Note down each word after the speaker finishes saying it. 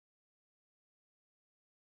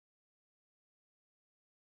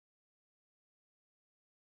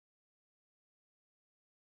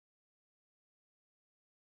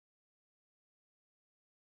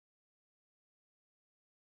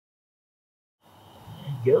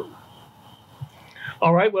Go.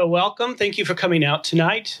 All right, well, welcome. Thank you for coming out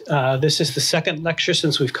tonight. This is the second lecture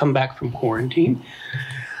since we've come back from quarantine.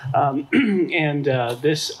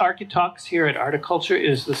 This ArchiTalks here at Articulture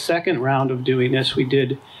is the second round of doing this.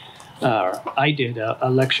 I did a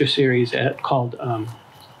lecture series called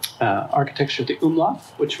Architecture of the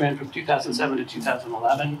Umlauf, which ran from 2007 to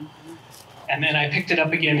 2011. And then I picked it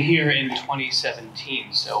up again here in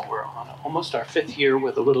 2017. So we're on almost our fifth year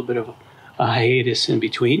with a little bit of a hiatus in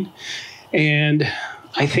between. And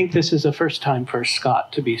I think this is the first time for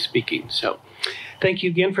Scott to be speaking. So thank you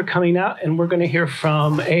again for coming out. And we're going to hear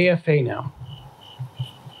from AFA now.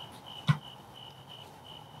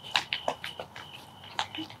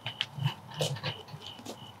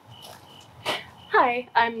 Hi,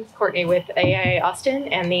 I'm Courtney with AIA Austin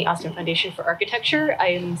and the Austin Foundation for Architecture. I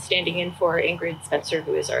am standing in for Ingrid Spencer,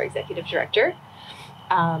 who is our executive director.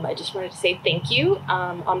 I just wanted to say thank you.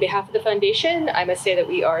 On behalf of the foundation, I must say that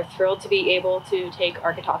we are thrilled to be able to take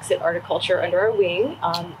ArchiTalks at Articulture under our wing.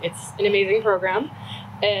 It's an amazing program.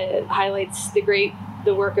 It highlights the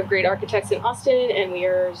work of great architects in Austin, and we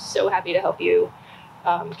are so happy to help you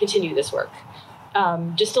continue this work.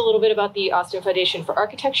 Just a little bit about the Austin Foundation for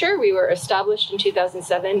Architecture. We were established in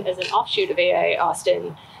 2007 as an offshoot of AIA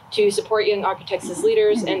Austin to support young architects as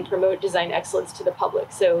leaders and promote design excellence to the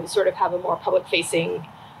public. So sort of have a more public-facing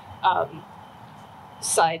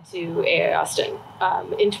side to AIA Austin.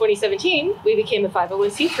 In 2017, we became a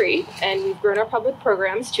 501c3, and we've grown our public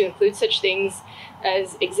programs to include such things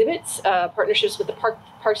as exhibits, partnerships with the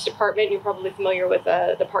Parks Department. You're probably familiar with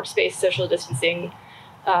the park space social distancing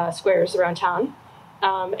squares around town,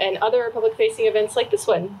 and other public-facing events like this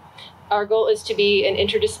one. Our goal is to be an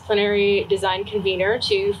interdisciplinary design convener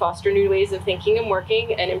to foster new ways of thinking and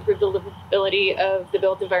working and improve the livability of the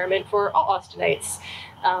built environment for all Austinites,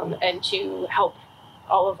 and to help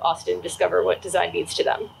all of Austin discover what design means to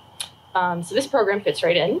them. So this program fits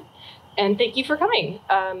right in. And thank you for coming.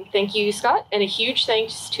 Thank you, Scott, and a huge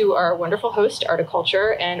thanks to our wonderful host,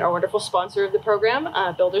 Articulture, and our wonderful sponsor of the program,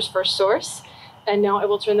 Builders First Source. And now I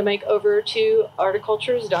will turn the mic over to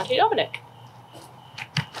Articulture's Dante Dominic.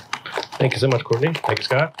 Thank you so much, Courtney. Thank you,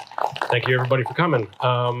 Scott. Thank you, everybody, for coming.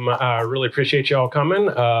 I really appreciate you all coming.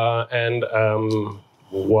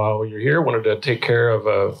 While you're here, wanted to take care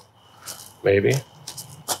of maybe.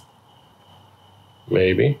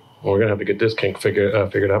 Well, we're going to have to get this kink figured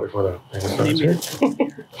out before the thing starts here.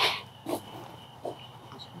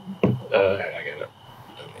 I got it.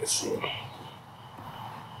 Let me see.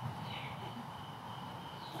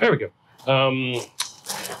 There we go.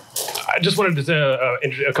 I just wanted to say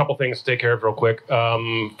a couple things to take care of real quick.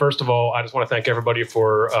 First of all, I just want to thank everybody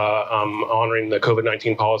for honoring the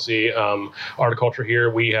COVID-19 policy. Articulture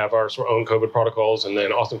here, we have our own COVID protocols, and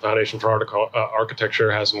then Austin Foundation for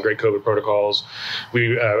Architecture has some great COVID protocols.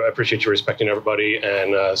 We appreciate you respecting everybody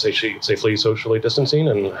and safely socially distancing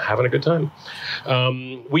and having a good time.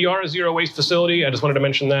 We are a zero waste facility. I just wanted to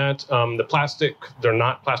mention that. The plastic, they're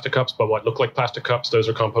not plastic cups, but what look like plastic cups, those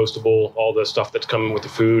are compostable. All the stuff that's coming with the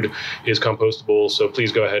food is compostable, so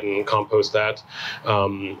please go ahead and compost that.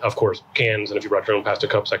 Of course, cans, and if you brought your own plastic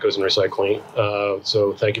cups, that goes in recycling.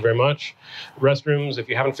 So thank you very much. Restrooms, if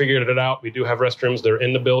you haven't figured it out, we do have restrooms. They're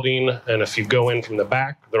in the building, and if you go in from the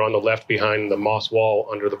back, they're on the left behind the moss wall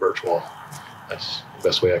under the birch wall. That's the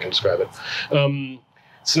best way I can describe it.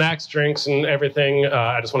 Snacks, drinks, and everything.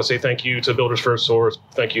 I just want to say thank you to Builders First Source.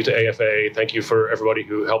 Thank you to AFA. Thank you for everybody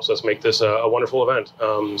who helps us make this a wonderful event.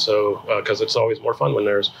 Because it's always more fun when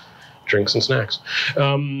there's drinks and snacks.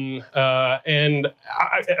 And are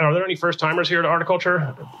there any first-timers here at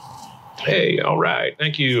Articulture? Hey, all right,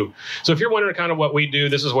 thank you. So if you're wondering kind of what we do,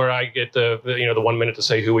 this is where I get the 1 minute to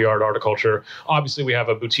say who we are at Articulture. Obviously, we have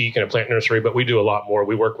a boutique and a plant nursery, but we do a lot more.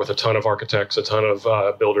 We work with a ton of architects, a ton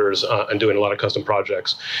of builders, and doing a lot of custom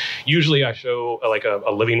projects. Usually I show like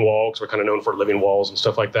a living wall, because we're kind of known for living walls and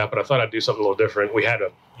stuff like that, but I thought I'd do something a little different. We had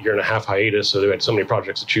a 1.5 year hiatus, so we had so many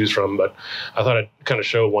projects to choose from, but I thought I'd kind of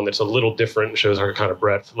show one that's a little different and shows our kind of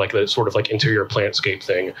breadth, like the sort of like interior plantscape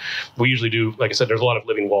thing. We usually do, like I said, there's a lot of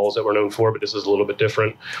living walls that we're known for, but this is a little bit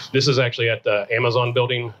different. This is actually at the Amazon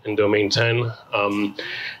building in Domain 10.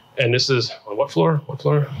 And this is on what floor? What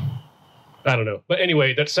floor? I don't know. But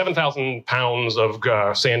anyway, that's 7,000 pounds of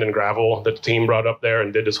sand and gravel that the team brought up there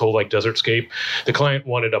and did this whole like desertscape. The client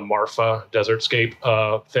wanted a Marfa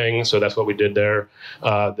desertscape thing, so that's what we did there.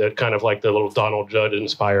 That kind of like the little Donald Judd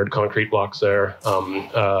inspired concrete blocks there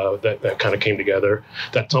that kind of came together.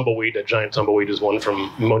 That tumbleweed, that giant tumbleweed, is one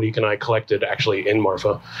from Monique and I collected actually in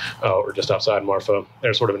Marfa, or just outside Marfa.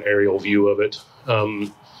 There's sort of an aerial view of it.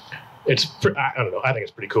 I don't know. I think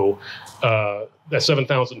it's pretty cool. That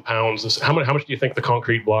 7,000 pounds. How much do you think the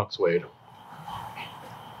concrete blocks weighed?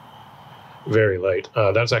 Very light.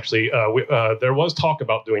 That's actually, there was talk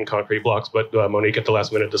about doing concrete blocks, but Monique at the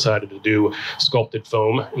last minute decided to do sculpted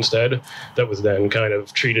foam instead. That was then kind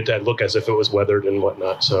of treated to look as if it was weathered and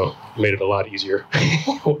whatnot, so made it a lot easier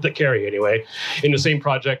to carry anyway. In the same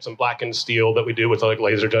project, some blackened steel that we do with like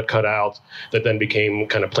laser jet cutout that then became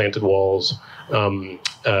kind of planted walls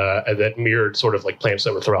that mirrored sort of like plants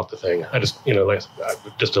that were throughout the thing. I just,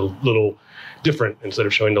 just a little different instead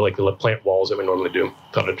of showing the plant walls that we normally do.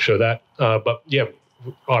 Thought I'd show that. But yeah,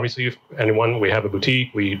 obviously, if anyone, we have a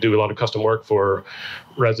boutique. We do a lot of custom work for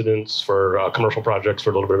residents, for commercial projects,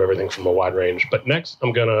 for a little bit of everything from a wide range. But next,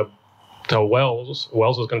 I'm going to tell Wells.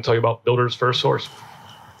 Wells is going to tell you about Builder's First Source.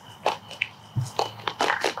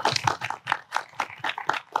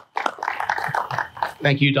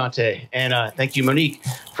 Thank you, Dante, and thank you, Monique,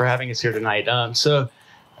 for having us here tonight.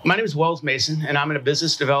 My name is Wells Mason, and I'm in a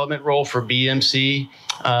business development role for BMC,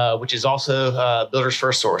 which is also Builder's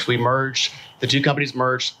First Source. The two companies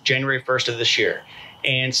merged January 1st of this year.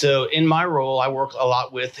 And so in my role, I work a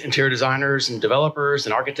lot with interior designers and developers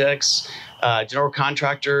and architects, general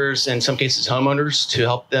contractors, and in some cases homeowners, to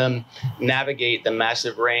help them navigate the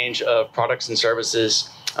massive range of products and services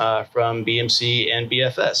from BMC and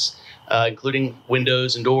BFS, including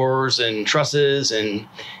windows and doors and trusses and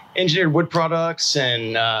engineered wood products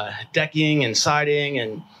and decking and siding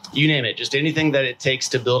and you name it, just anything that it takes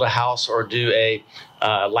to build a house or do a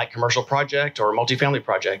light commercial project or a multifamily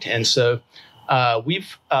project. And so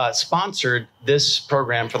we've sponsored this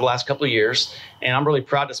program for the last couple of years, and I'm really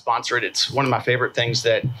proud to sponsor it. It's one of my favorite things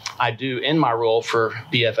that I do in my role for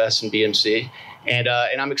BFS and BMC. And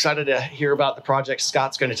I'm excited to hear about the project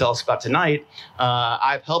Scott's going to tell us about tonight.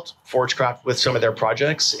 I've helped Forgecraft with some of their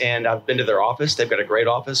projects, and I've been to their office. They've got a great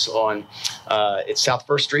office on it's South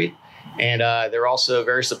First Street, and they're also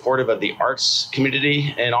very supportive of the arts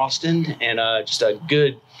community in Austin, and just a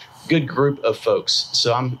good group of folks.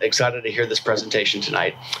 So I'm excited to hear this presentation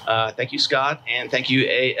tonight. Thank you, Scott, and thank you,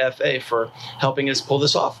 AFA, for helping us pull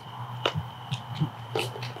this off.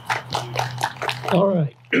 All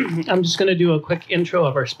right. I'm just going to do a quick intro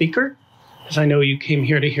of our speaker, because I know you came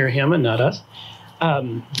here to hear him and not us.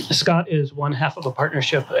 Scott is one half of a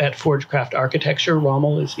partnership at Forgecraft Architecture.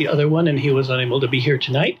 Rommel is the other one, and he was unable to be here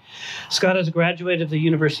tonight. Scott is a graduate of the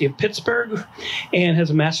University of Pittsburgh and has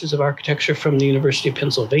a Master's of Architecture from the University of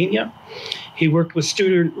Pennsylvania. He worked with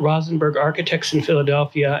Studer Rosenberg Architects in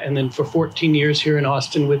Philadelphia, and then for 14 years here in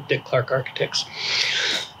Austin with Dick Clark Architects.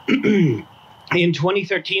 In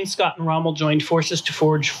 2013, Scott and Rommel joined forces to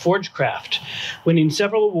forge Forgecraft, winning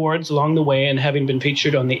several awards along the way and having been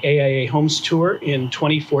featured on the AIA Homes Tour in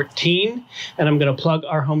 2014. And I'm going to plug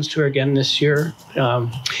our Homes Tour again this year.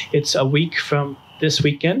 It's a week from this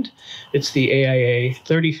weekend. It's the AIA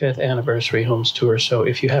 35th Anniversary Homes Tour. So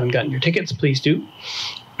if you haven't gotten your tickets, please do.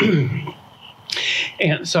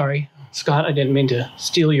 And sorry, Scott, I didn't mean to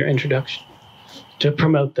steal your introduction to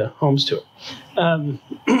promote the Homes Tour.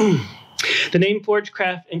 The name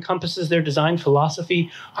Forgecraft encompasses their design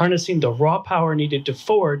philosophy, harnessing the raw power needed to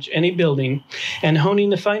forge any building and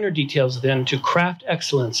honing the finer details then to craft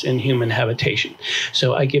excellence in human habitation.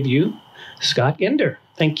 So I give you Scott Ginder.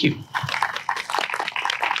 Thank you.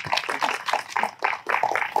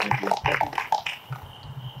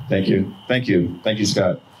 Thank you. Thank you. Thank you,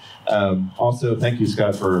 Scott. Also, thank you,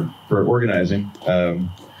 Scott, for organizing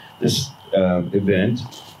this event.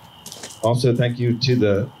 Also, thank you to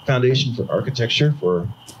the Foundation for Architecture for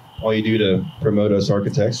all you do to promote us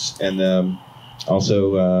architects, and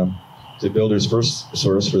also to Builder's First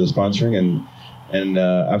Source for the sponsoring, and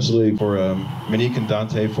absolutely for Monique and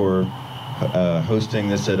Dante for hosting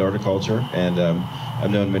this at Articulture. And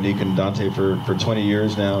I've known Monique and Dante for 20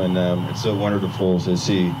 years now, and it's so wonderful to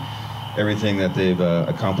see everything that they've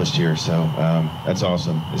accomplished here. So that's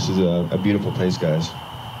awesome. This is a beautiful place, guys.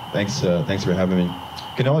 Thanks for having me.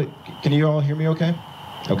 Can you all hear me okay?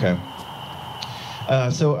 Okay.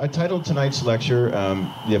 So I titled tonight's lecture,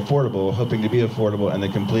 The Affordable, hoping to be affordable and the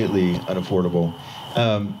completely unaffordable.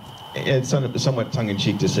 It's somewhat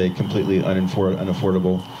tongue-in-cheek to say completely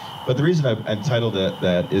unaffordable, but the reason I titled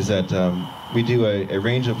that is that we do a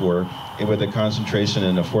range of work with a concentration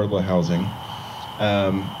in affordable housing,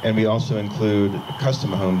 and we also include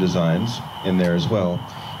custom home designs in there as well.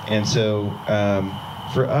 And so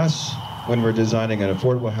for us, when we're designing an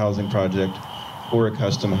affordable housing project or a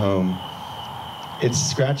custom home, it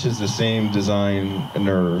scratches the same design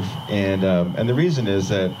nerve. And the reason is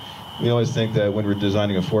that we always think that when we're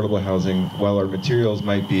designing affordable housing, while our materials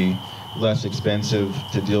might be less expensive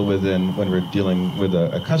to deal with than when we're dealing with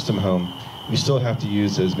a custom home, we still have to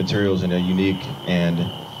use those materials in a unique and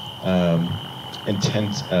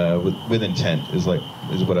with intent is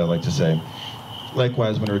what I like to say.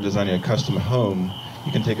 Likewise, when we're designing a custom home,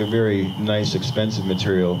 you can take a very nice, expensive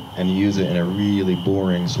material and use it in a really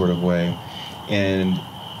boring sort of way, and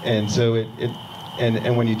so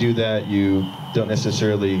and when you do that, you don't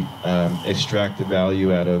necessarily extract the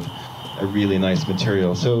value out of a really nice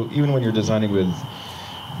material. So even when you're designing with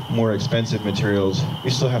more expensive materials, we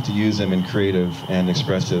still have to use them in creative and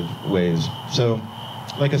expressive ways. So,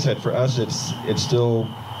 like I said, for us, it's still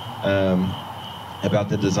about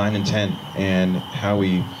the design intent and how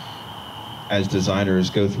we, as designers,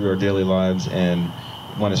 go through our daily lives and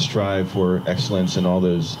want to strive for excellence in all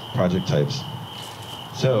those project types.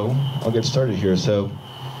 So I'll get started here. So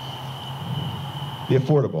the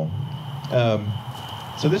affordable.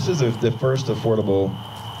 So this is the first affordable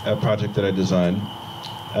project that I designed.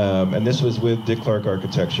 And this was with Dick Clark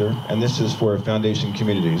Architecture. And this is for foundation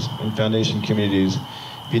communities. And foundation communities,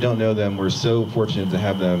 if you don't know them, we're so fortunate to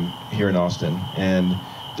have them here in Austin. And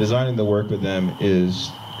designing the work with them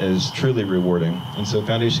is truly rewarding. And so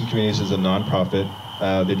Foundation Communities is a nonprofit.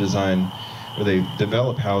 They design, or they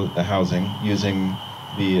develop housing using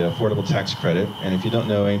the affordable tax credit. And if you don't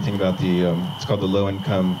know anything about it's called the low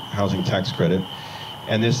income housing tax credit.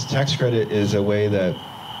 And this tax credit is a way that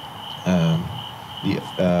the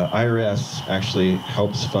IRS actually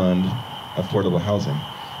helps fund affordable housing.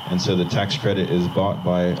 And so the tax credit is bought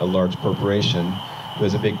by a large corporation who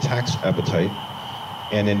has a big tax appetite,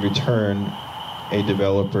 and in return, a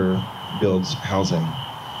developer builds housing.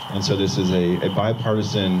 And so this is a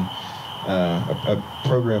bipartisan a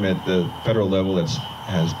program at the federal level that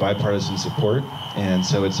has bipartisan support. And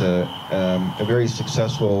so it's a very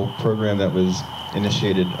successful program that was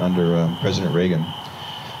initiated under President Reagan.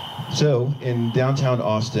 So in downtown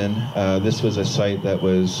Austin, this was a site that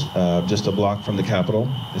was just a block from the Capitol.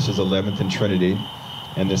 This is 11th and Trinity,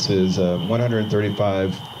 and this is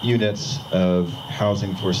 135 units of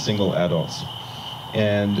housing for single adults.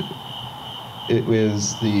 And it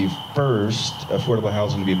was the first affordable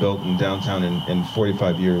housing to be built in downtown in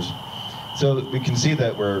 45 years. So we can see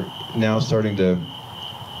that we're now starting to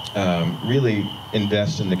really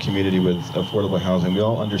invest in the community with affordable housing. We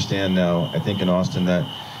all understand now, I think in Austin, that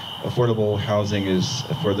affordable housing is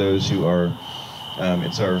for those who are,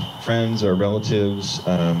 it's our friends, our relatives,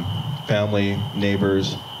 family,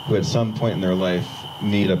 neighbors, who at some point in their life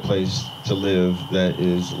need a place to live that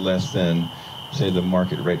is less than, say, the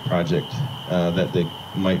market rate project that they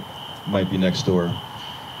might be next door.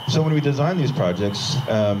 So when we design these projects,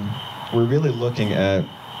 we're really looking at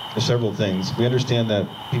several things. We understand that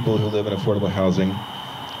people who live in affordable housing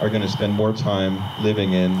are going to spend more time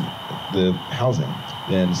living in the housing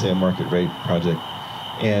than, say, a market rate project.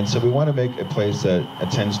 And so we want to make a place that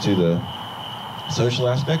attends to the social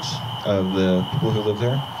aspects of the people who live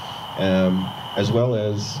there, as well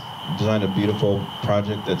as design a beautiful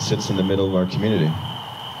project that sits in the middle of our community.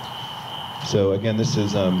 So again, this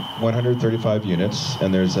is 135 units,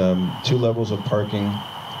 and there's 2 levels of parking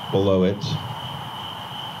below it.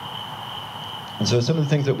 And so some of the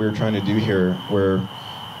things that we're trying to do here, we're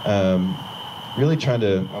really trying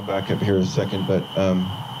to, I'll back up here a second, but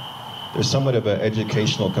there's somewhat of an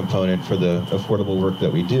educational component for the affordable work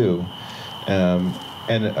that we do.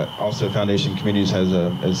 And also Foundation Communities has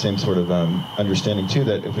a same sort of understanding too,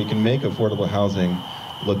 that if we can make affordable housing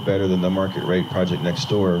look better than the market rate project next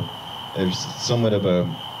door, there's somewhat of a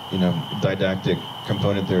didactic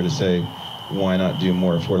component there to say, why not do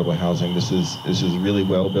more affordable housing? This is really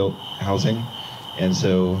well-built housing. And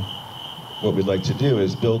so what we'd like to do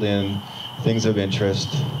is build in things of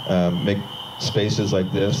interest, make spaces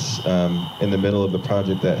like this in the middle of the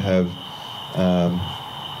project that have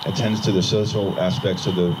attends to the social aspects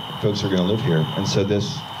of the folks who are going to live here. And so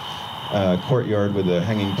this courtyard with the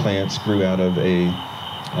hanging plants grew out of a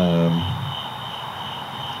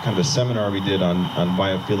kind of a seminar we did on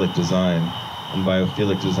biophilic design. And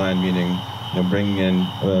biophilic design meaning bringing in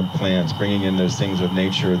plants, bringing in those things of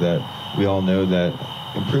nature that we all know that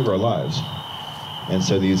improve our lives. And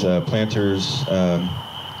so these planters,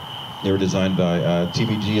 they were designed by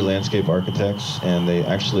TBG landscape architects, and they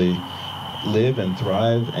actually live and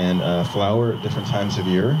thrive and flower at different times of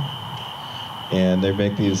year. And they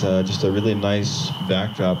make these just a really nice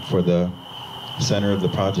backdrop for the center of the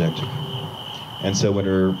project. And so when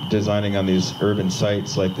we're designing on these urban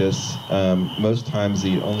sites like this, most times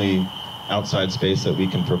the only outside space that we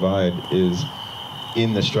can provide is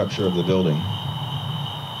in the structure of the building.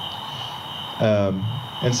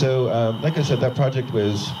 And so, like I said, that project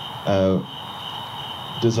was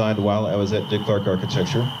designed while I was at Dick Clark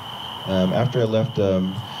Architecture. After I left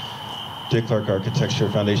Dick Clark Architecture,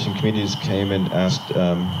 Foundation Communities came and asked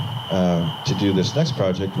to do this next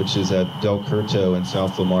project, which is at Del Curto in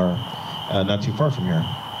South Lamar, not too far from here.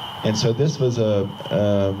 And so this was I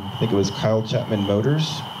think it was Kyle Chapman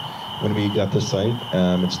Motors when we got the site.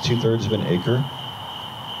 It's 2/3 of an acre.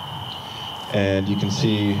 And you can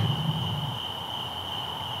see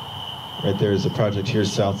right there is the project.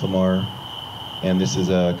 Here's South Lamar. And this is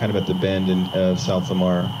kind of at the bend in South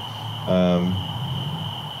Lamar.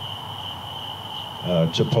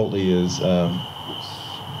 Chipotle is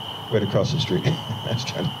right across the street.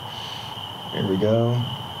 Here we go.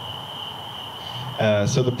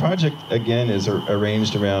 So the project, again, is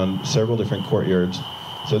arranged around several different courtyards.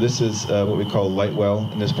 So this is what we call light well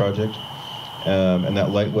in this project. And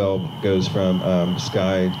that light well goes from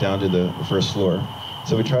sky down to the first floor.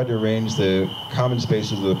 So we tried to arrange the common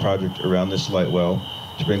spaces of the project around this light well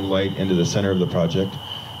to bring light into the center of the project.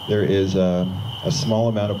 There is a small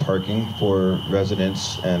amount of parking for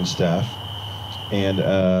residents and staff. And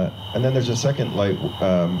then there's a second light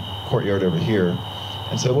courtyard over here.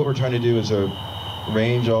 And so what we're trying to do is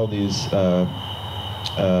arrange all these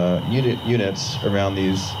units around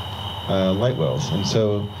these light wells. And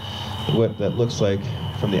so what that looks like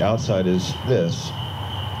from the outside is this.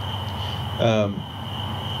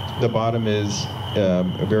 The bottom is a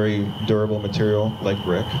very durable material like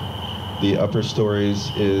brick. The upper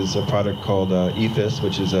stories is a product called EFIS,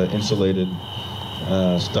 which is an insulated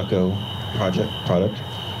stucco product.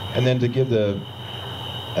 And then to give the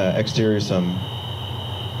exterior some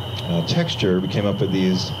texture, we came up with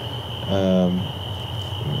these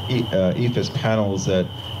EFIS panels that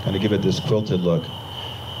kind of give it this quilted look.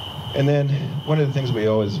 And then one of the things we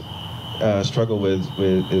always struggle with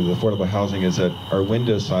affordable housing is that our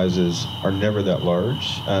window sizes are never that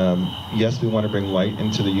large. Yes, we want to bring light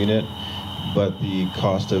into the unit, but the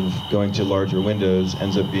cost of going to larger windows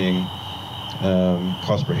ends up being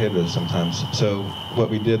cost prohibitive sometimes. So what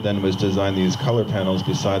we did then was design these color panels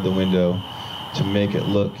beside the window to make it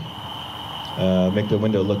look, make the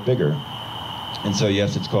window look bigger. And so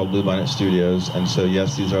yes, it's called Bluebonnet Studios, and so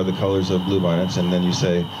yes, these are the colors of bluebonnets, and then you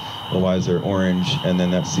say, well, why is there orange? And then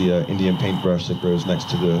that's the Indian paintbrush that grows next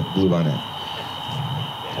to the bluebonnet.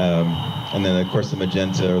 And then of course the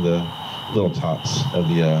magenta are the little tops of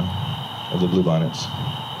the bluebonnets.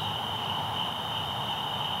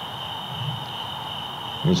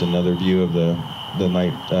 Here's another view of the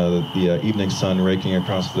night, the evening sun raking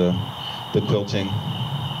across the quilting.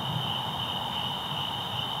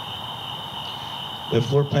 The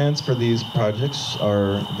floor plans for these projects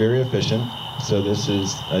are very efficient. So this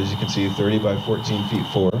is, as you can see, 30 by 14 feet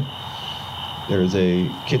 4. There's a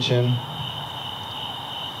kitchen.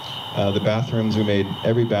 The bathrooms, we made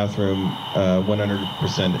every bathroom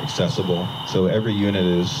 100% accessible. So every unit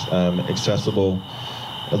is accessible,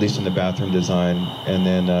 at least in the bathroom design. And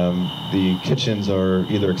then the kitchens are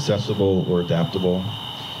either accessible or adaptable.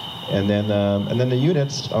 And then the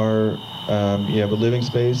units are, you have a living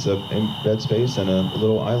space, a bed space, and a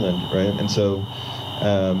little island, right? And so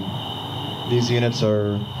these units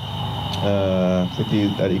are, I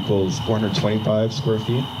think that equals 425 square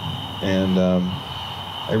feet, and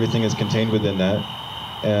everything is contained within that.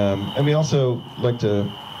 And we also like to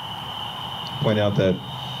point out that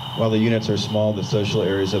while the units are small, the social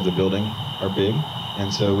areas of the building are big,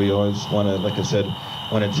 and so we always want to, like I said,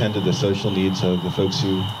 want to tend to the social needs of the folks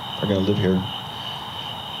who are going to live here.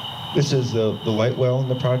 This is the light well in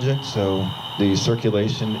the project, so the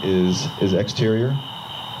circulation is exterior.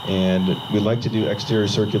 And we like to do exterior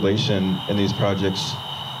circulation in these projects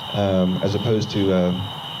as opposed to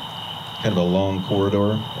kind of a long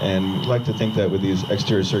corridor. And we like to think that with these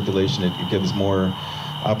exterior circulation, it gives more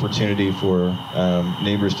opportunity for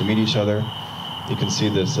neighbors to meet each other. You can see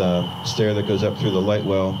this stair that goes up through the light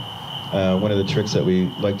well. One of the tricks that we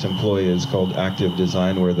like to employ is called active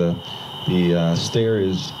design, where the stair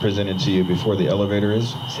is presented to you before the elevator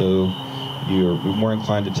is. So you're more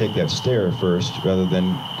inclined to take that stair first rather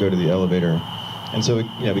than go to the elevator. And so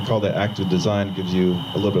we call that active design. It gives you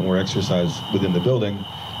a little bit more exercise within the building,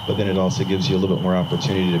 but then it also gives you a little bit more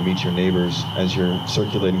opportunity to meet your neighbors as you're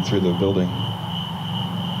circulating through the building.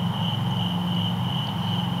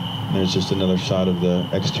 And there's just another shot of the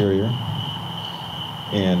exterior.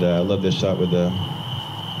 And I love this shot with the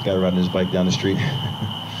guy riding his bike down the street.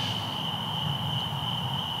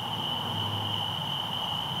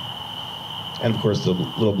 And of course, the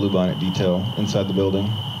little bluebonnet detail inside the building.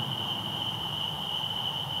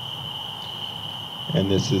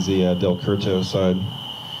 And this is the Del Curto side.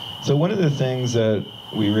 So one of the things that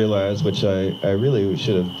we realized, which I really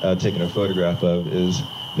should have taken a photograph of, is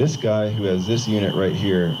this guy who has this unit right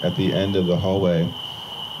here at the end of the hallway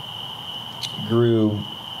grew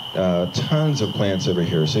tons of plants over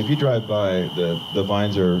here. So if you drive by, the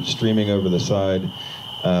vines are streaming over the side.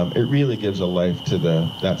 It really gives a life to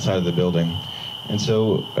that side of the building. And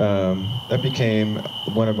so that became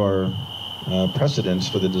one of our precedents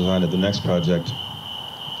for the design of the next project.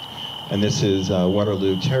 And this is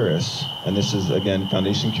Waterloo Terrace. And this is, again,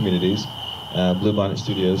 Foundation Communities. Bluebonnet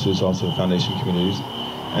Studios is also Foundation Communities.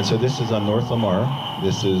 And so this is on North Lamar.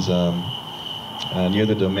 This is near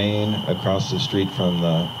the Domain, across the street from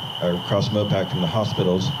across Mopac from the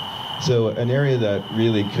hospitals. So an area that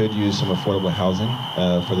really could use some affordable housing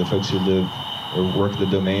for the folks who live or work at the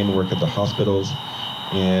Domain, work at the hospitals,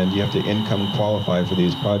 and you have to income qualify for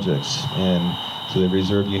these projects. And so they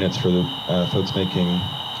reserve units for the folks making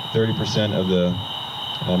 30% of the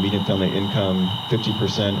median family income,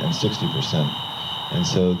 50% and 60%. And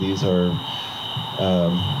so these are,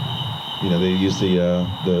 they use the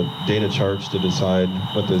data charts to decide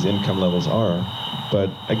what those income levels are. But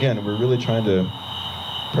again, we're really trying to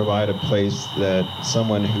provide a place that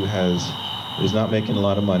someone who is not making a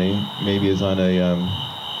lot of money, maybe is on a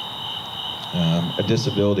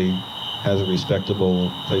disability, has a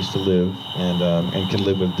respectable place to live and can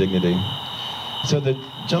live with dignity. So the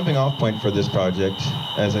jumping off point for this project,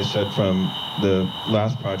 as I said from the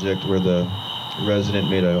last project where the resident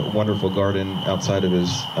made a wonderful garden outside of his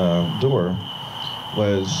door,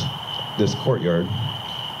 was this courtyard.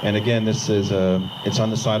 And again, this is it's on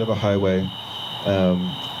the side of a highway.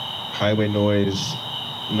 Highway noise,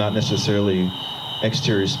 not necessarily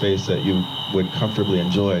exterior space that you would comfortably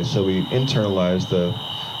enjoy. So we internalized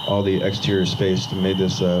all the exterior space to make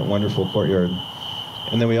this wonderful courtyard.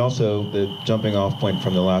 And then we also, the jumping off point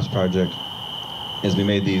from the last project is we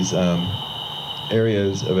made these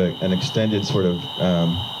areas of an extended sort of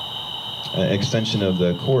extension of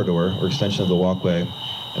the corridor or extension of the walkway.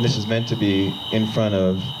 And this is meant to be in front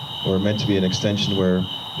of, or meant to be an extension where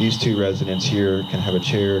these two residents here can have a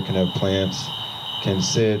chair, can have plants, can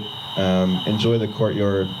sit, enjoy the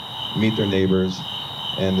courtyard, meet their neighbors.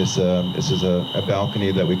 And this is a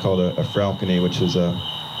balcony that we called a falcony, which is a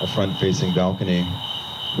front-facing balcony,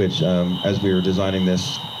 which as we were designing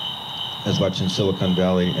this, I was watching Silicon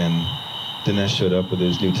Valley, and Dinesh showed up with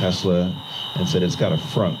his new Tesla and said it's got a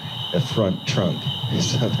front trunk.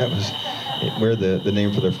 So that was where the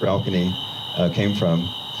name for the falcony came from.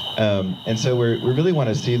 And so we really want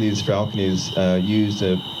to see these falconies used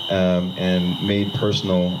and made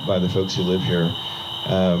personal by the folks who live here.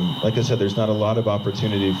 Like I said, there's not a lot of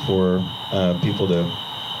opportunity for people to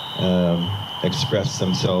express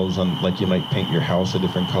themselves on, like you might paint your house a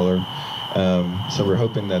different color. So we're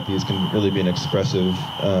hoping that these can really be an expressive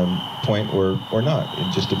point or not.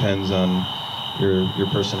 It just depends on your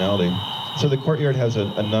personality. So the courtyard has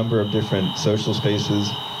a number of different social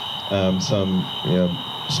spaces, some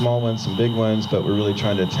small ones, some big ones, but we're really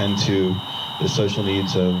trying to attend to the social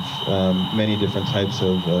needs of many different types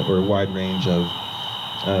of, or a wide range of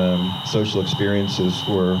social experiences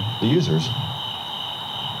for the users.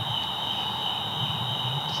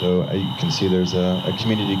 So you can see there's a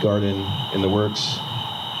community garden in the works.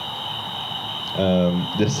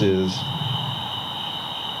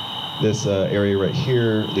 This area right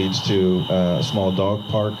here leads to a small dog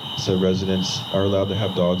park, so residents are allowed to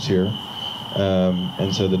have dogs here.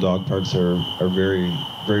 And so the dog parks are very,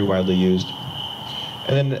 very widely used.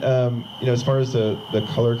 And then, as far as the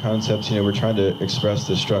color concepts, we're trying to express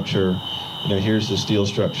the structure. Here's the steel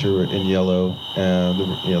structure in yellow,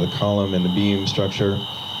 the column and the beam structure.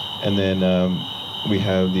 And then we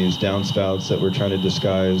have these downspouts that we're trying to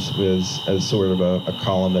disguise as sort of a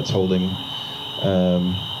column that's holding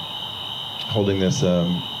this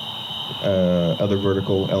other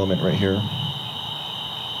vertical element right here.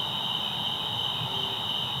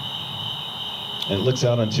 And it looks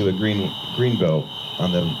out onto a green belt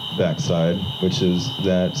on the back side, which is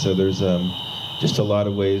that. So there's just a lot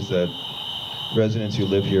of ways that residents who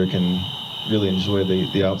live here can really enjoy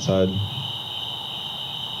the outside.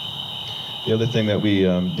 The other thing that we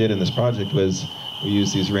did in this project was we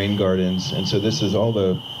used these rain gardens, and so this is all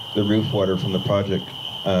the roof water from the project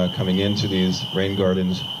coming into these rain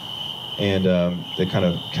gardens, and they kind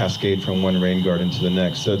of cascade from one rain garden to the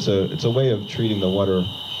next. So it's a way of treating the water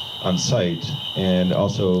on site, and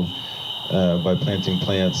also by planting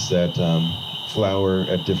plants that flower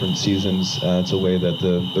at different seasons. It's a way that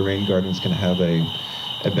the rain gardens can have a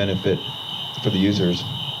benefit for the users.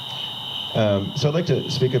 So I'd like to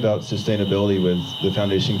speak about sustainability with the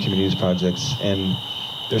Foundation Communities projects, and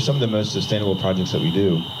they're some of the most sustainable projects that we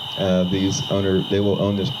do. they will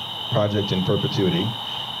own this project in perpetuity,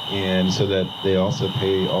 and so that they also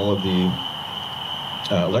pay all of the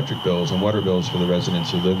electric bills and water bills for the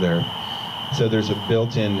residents who live there. So there's a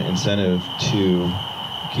built-in incentive to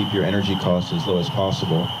keep your energy costs as low as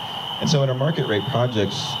possible. And so in our market rate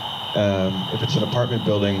projects, if it's an apartment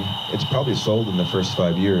building, it's probably sold in the first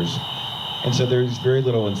 5 years. And so there's very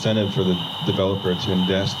little incentive for the developer to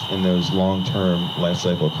invest in those long-term life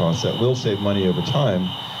cycle costs that will save money over time.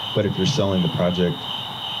 But if you're selling the project,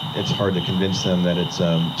 it's hard to convince them that it's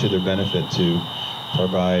to their benefit to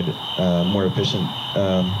provide more efficiency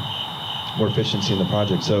in the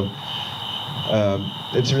project. So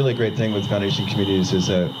it's a really great thing with foundation communities is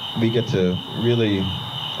that we get to really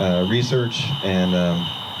research and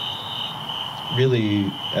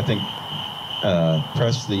really, I think,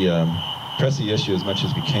 press the issue as much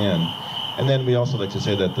as we can. And then we also like to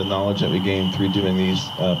say that the knowledge that we gain through doing these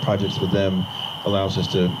projects with them allows us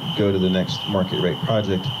to go to the next market rate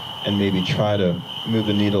project and maybe try to move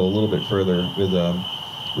the needle a little bit further with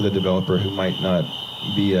a developer who might not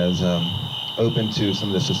be as open to some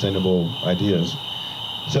of the sustainable ideas.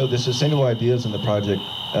 So the sustainable ideas in the project,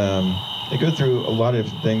 they go through a lot of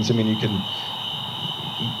things. I mean,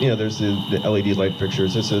 there's the LED light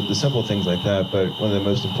fixtures, the simple things like that, but one of the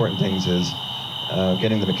most important things is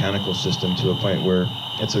getting the mechanical system to a point where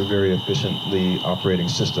it's a very efficiently operating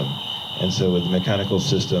system. And so with the mechanical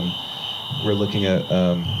system, we're looking at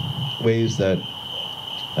ways that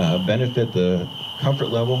benefit the comfort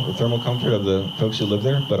level, the thermal comfort of the folks who live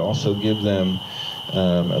there, but also give them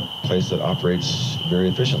a place that operates very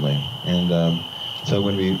efficiently. And so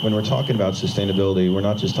when we're talking about sustainability, we're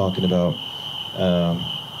not just talking about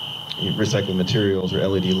recycled materials or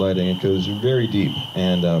LED lighting. It goes very deep,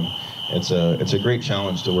 and it's a great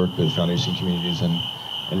challenge to work with foundation communities and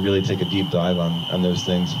really take a deep dive on those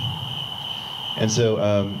things. And so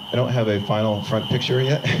I don't have a final front picture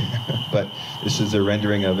yet, but this is a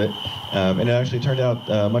rendering of it, and it actually turned out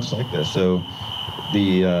much like this. So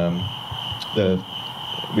we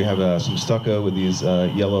have some stucco with these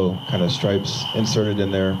yellow kind of stripes inserted in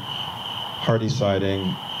there, hardy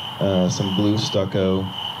siding, some blue stucco,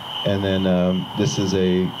 and then this is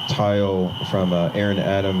a tile from Erin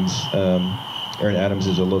Adams. Erin Adams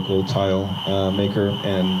is a local tile maker,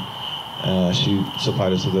 and she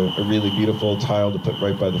supplied us with a really beautiful tile to put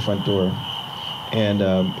right by the front door. And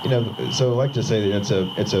so I like to say that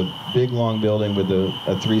it's a big, long building with a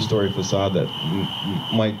 3-story facade that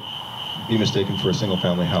might be mistaken for a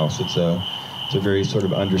single-family house. It's a very sort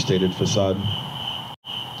of understated facade.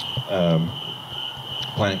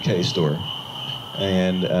 Planet K store.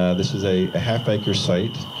 And this is a half-acre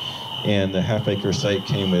site, and the half-acre site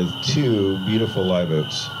came with 2 beautiful live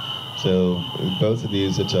oaks. So both of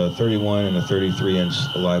these, it's a 31 and a 33-inch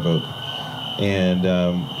live oak. And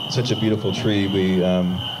such a beautiful tree, we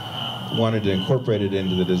wanted to incorporate it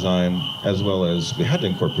into the design, as well as we had to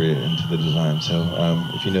incorporate it into the design. So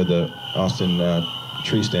if you know the Austin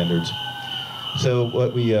tree standards. So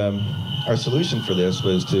what our solution for this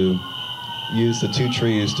was to use the 2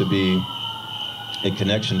 trees to be a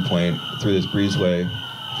connection point through this breezeway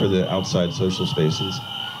for the outside social spaces.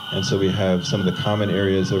 And so we have some of the common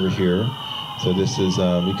areas over here. So this is,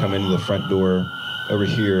 we come into the front door over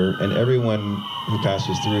here, and everyone who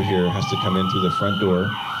passes through here has to come in through the front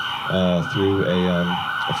door, through a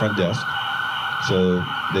front desk. So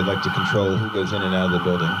they'd like to control who goes in and out of the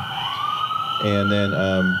building. And then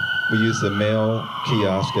we use the mail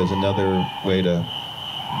kiosk as another way to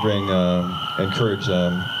encourage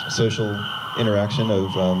social interaction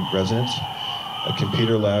of residents. A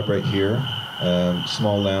computer lab right here,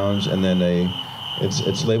 small lounge, and then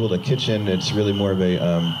it's labeled a kitchen. It's really more of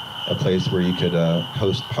a place where you could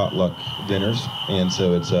host potluck dinners. And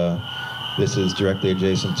so this is directly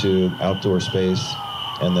adjacent to outdoor space,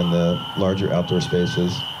 and then the larger outdoor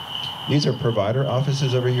spaces. These are provider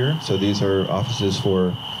offices over here. So these are offices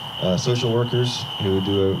for social workers who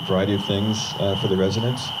do a variety of things for the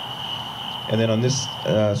residents. And then on this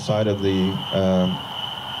side of the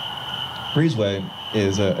breezeway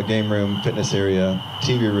is a game room, fitness area,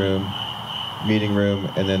 TV room, meeting room,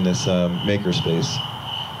 and then this maker space.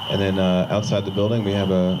 And then outside the building, we have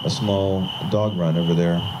a small dog run over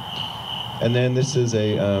there. And then this is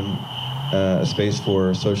a space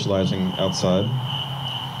for socializing outside.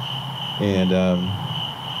 And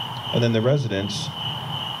then the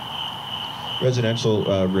residential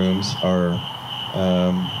rooms are,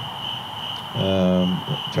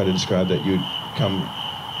 try to describe that you'd come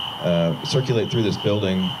circulate through this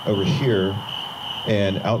building over here,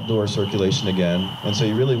 and outdoor circulation again. And so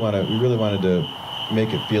we really wanted to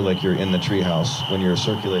make it feel like you're in the treehouse when you're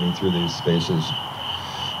circulating through these spaces.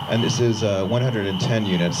 And this is 110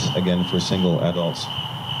 units, again, for single adults.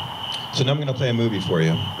 So now I'm going to play a movie for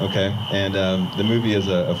you, okay? And the movie is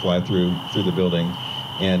a fly-through through the building.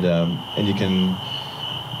 And you can,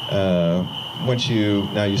 once you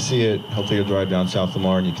see it, hopefully you'll drive down South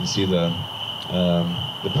Lamar and you can see the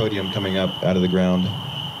podium coming up out of the ground.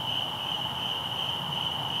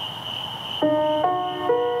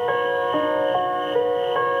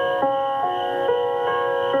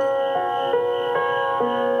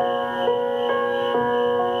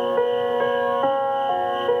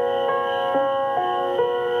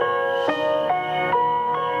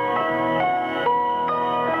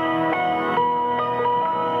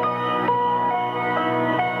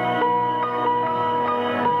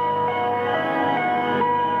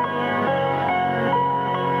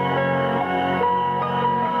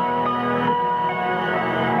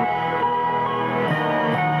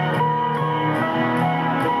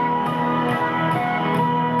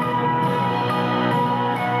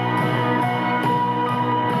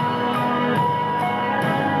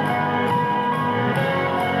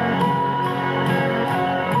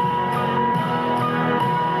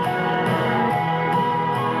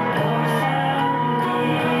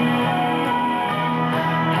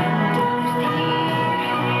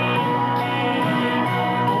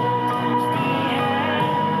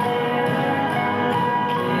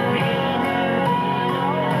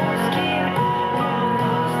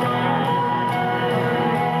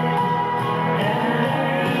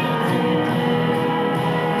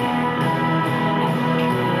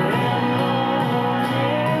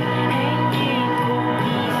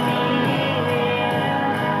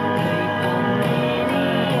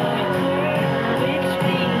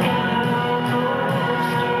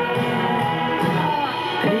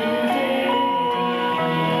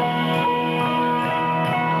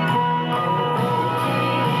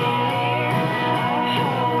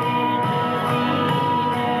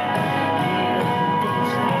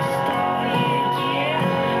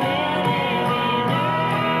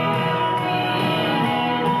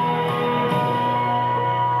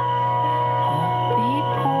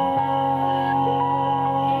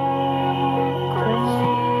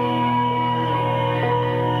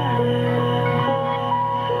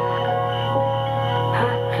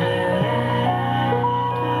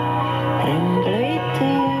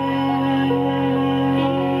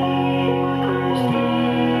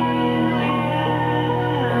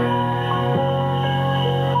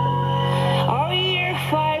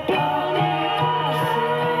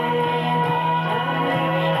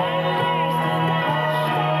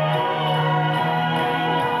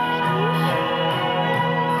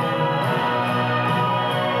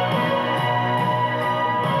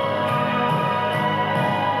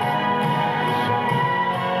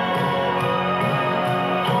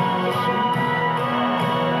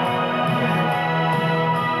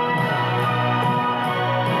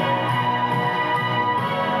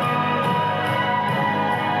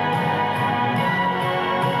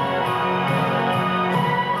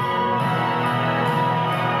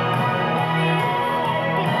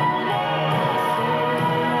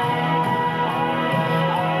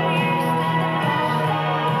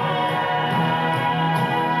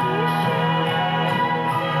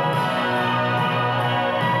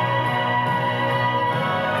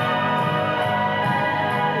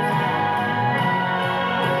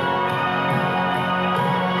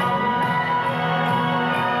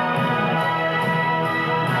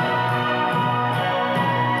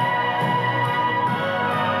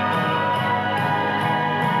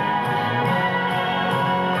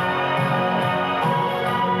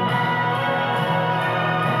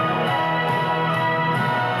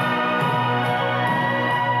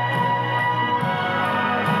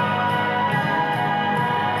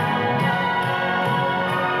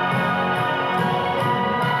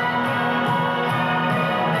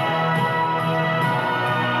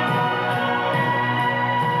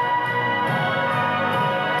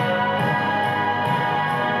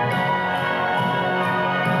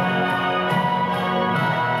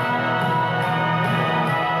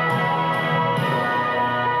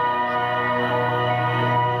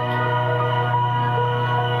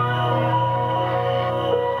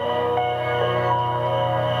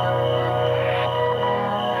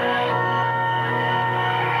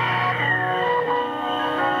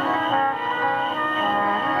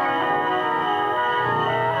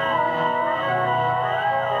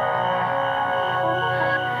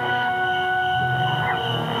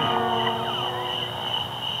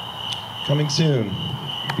 Coming soon.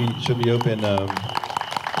 Should be open by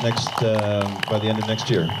the end of next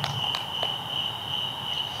year.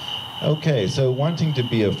 Okay, so wanting to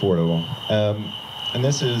be affordable. and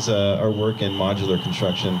this is our work in modular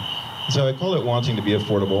construction. So I call it wanting to be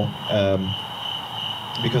affordable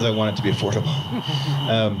because I want it to be affordable.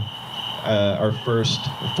 Our first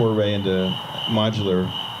foray into modular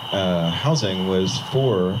housing was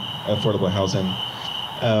for affordable housing.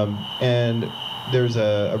 And there's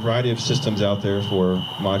a variety of systems out there for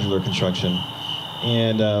modular construction.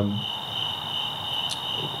 And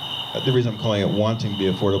the reason I'm calling it wanting to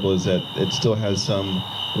be affordable is that it still has some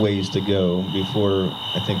ways to go before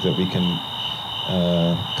I think that we can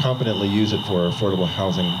confidently use it for affordable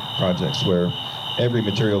housing projects where every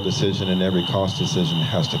material decision and every cost decision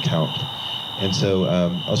has to count. And so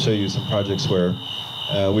I'll show you some projects where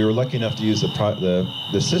we were lucky enough to use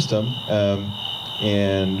the system,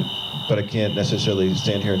 but I can't necessarily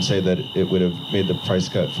stand here and say that it would have made the price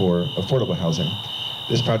cut for affordable housing.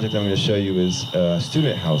 This project I'm going to show you is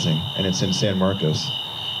student housing, and it's in San Marcos.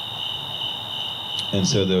 And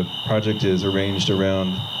so the project is arranged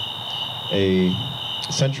around a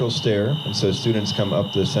central stair, and so students come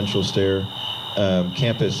up the central stair.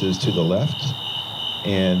 Campus is to the left,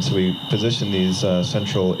 and so we position these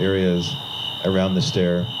central areas around the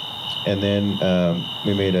stair. And then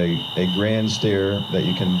we made a grand stair that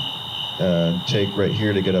you can take right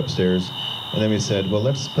here to get upstairs. And then we said, well,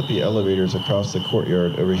 let's put the elevators across the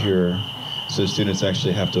courtyard over here so students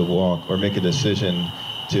actually have to walk or make a decision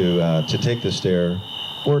to take the stair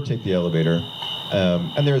or take the elevator.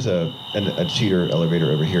 And there's a cheater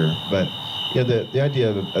elevator over here. But yeah, the idea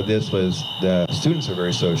of this was the students are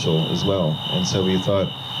very social as well. And so we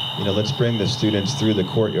thought, let's bring the students through the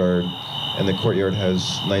courtyard. And the courtyard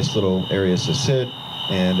has nice little areas to sit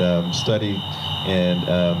and study and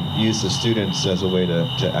use the students as a way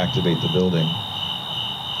to activate the building.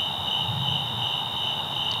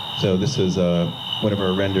 So this is one of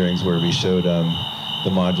our renderings where we showed the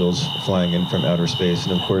modules flying in from outer space.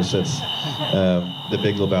 And of course, that's the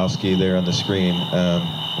Big Lebowski there on the screen.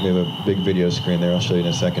 We have a big video screen there, I'll show you in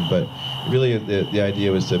a second. But really, the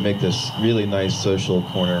idea was to make this really nice social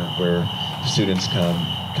corner where students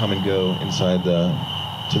come and go inside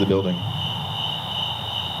to the building.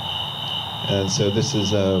 And so this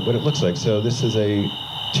is what it looks like. So this is a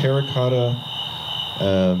terracotta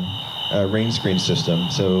rain screen system.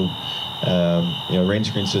 So rain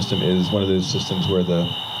screen system is one of those systems where the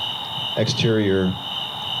exterior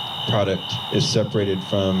product is separated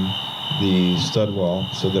from the stud wall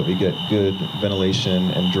so that we get good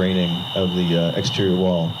ventilation and draining of the exterior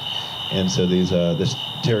wall. And so this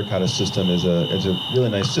terracotta system is a really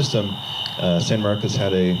nice system. San Marcos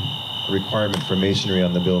had a requirement for masonry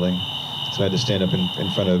on the building, so I had to stand up in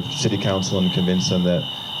front of city council and convince them that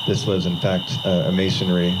this was in fact a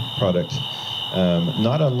masonry product.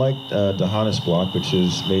 Not unlike Dahanis block, which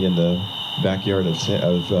is made in the backyard of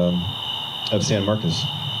San Marcos.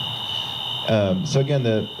 So again,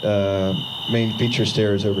 the main feature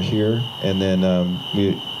stair is over here, and then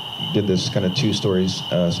we did this kind of 2 stories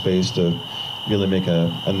space to really make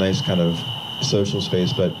a nice kind of social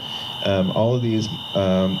space. But all of these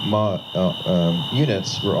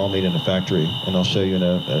units were all made in a factory, and I'll show you in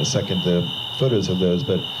a second the photos of those.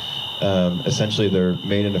 But essentially, they're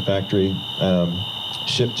made in a factory,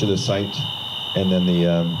 shipped to the site, and then the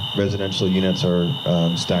residential units are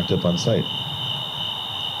stacked up on site.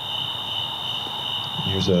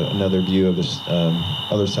 Here's another view of this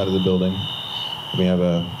other side of the building. We have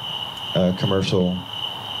a commercial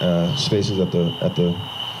spaces at the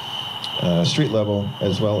street level,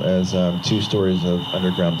 as well as 2 stories of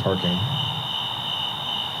underground parking.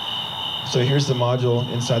 So here's the module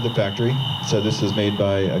inside the factory. So this is made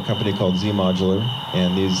by a company called Z Modular,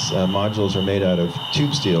 and these modules are made out of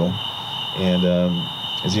tube steel. And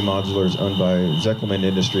Z Modular is owned by Zeckelman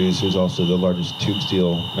Industries, who's also the largest tube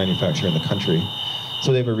steel manufacturer in the country.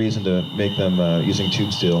 So they have a reason to make them using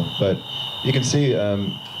tube steel. But you can see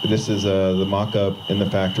this is the mock-up in the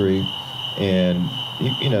factory, and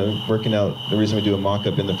working out. The reason we do a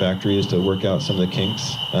mock-up in the factory is to work out some of the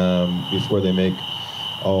kinks before they make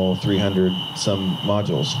all 300 some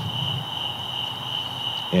modules.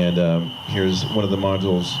 And here's one of the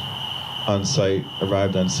modules on site.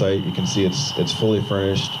 Arrived on site. You can see it's fully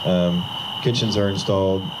furnished. Kitchens are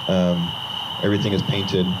installed. Everything is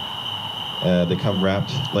painted. They come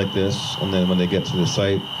wrapped like this, and then when they get to the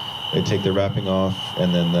site, they take the wrapping off,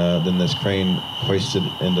 and then this crane hoists it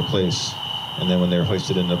into place. And then when they're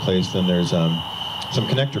hoisted into place, then there's some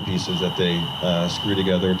connector pieces that they screw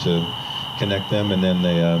together to connect them, and then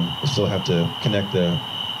they still have to connect the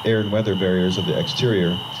air and weather barriers of the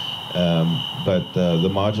exterior. But the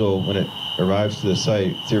module, when it arrives to the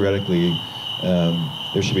site, theoretically,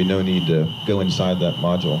 there should be no need to go inside that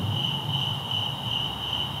module.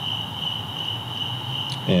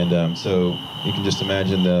 And so you can just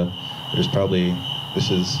imagine there's probably,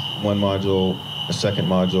 this is one module, a second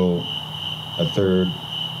module, a third,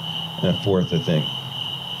 and a fourth, I think.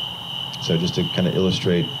 So just to kind of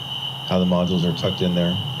illustrate how the modules are tucked in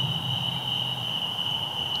there.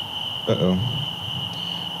 Uh-oh.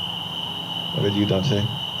 What did you, Dante?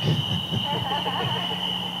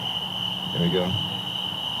 There we go.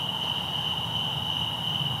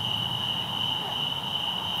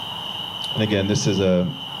 And again, this is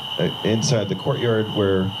inside the courtyard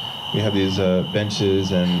where we have these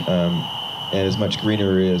benches and as much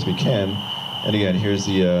greenery as we can. And again, here's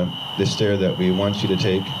the stair that we want you to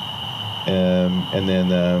take. And then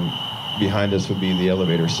behind us would be the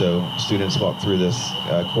elevator. So students walk through this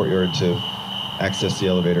courtyard to access the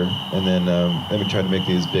elevator. And then we try to make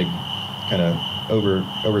these big kind of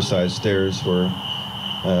oversized stairs for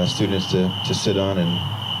students to sit on. And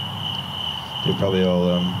they probably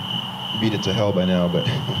all beat it to hell by now, but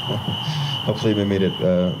hopefully we made it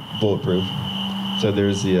bulletproof. So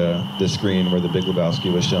there's the screen where the Big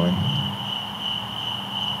Lebowski was showing.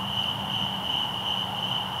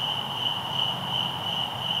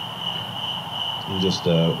 And just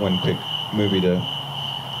one quick movie to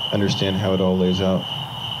understand how it all lays out.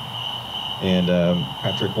 And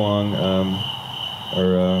Patrick Wong,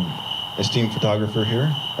 our esteemed photographer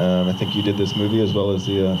here, I think you did this movie as well as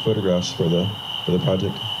the photographs for the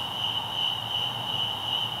project.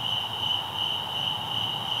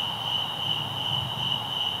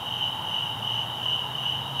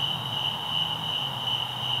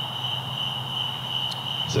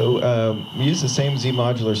 So we use the same Z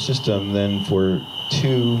modular system then for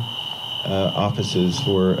two offices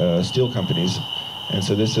for steel companies. And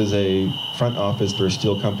so this is a front office for a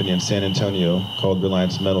steel company in San Antonio called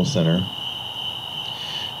Reliance Metal Center.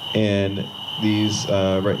 And these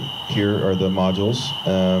right here are the modules.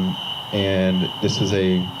 And this is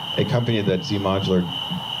a company that Z Modular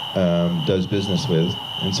does business with.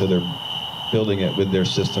 And so they're building it with their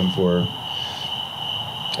system for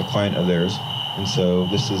a client of theirs. And so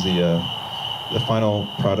this is the final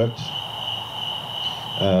product.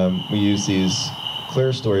 We use these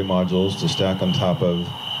clear story modules to stack on top of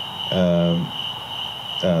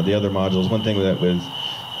the other modules. One thing with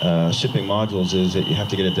shipping modules is that you have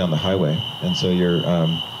to get it down the highway. And so your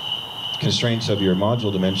constraints of your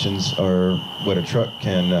module dimensions are what a truck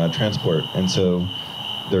can transport. And so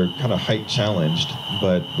they're kind of height challenged.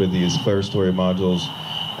 But with these clear story modules,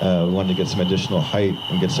 we wanted to get some additional height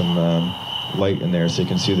and get some light in there. So you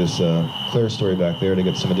can see this clear story back there to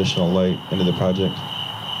get some additional light into the project.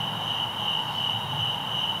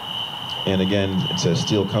 And again, it's a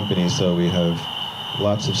steel company, so we have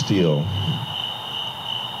lots of steel.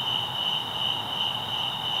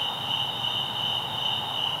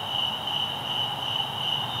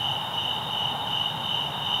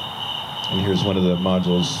 And here's one of the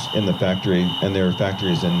modules in the factory, and their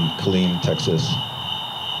factory is in Killeen, Texas.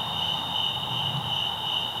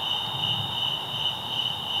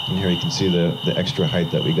 And here you can see the extra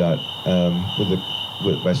height that we got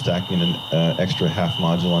by stacking an extra half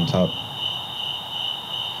module on top.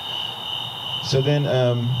 So then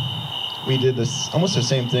we did this almost the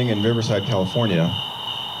same thing in Riverside, California.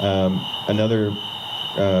 Another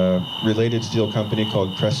related steel company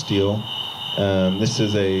called Crest Steel.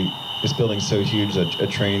 This building's so huge that a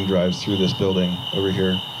train drives through this building over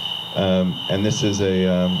here. And this is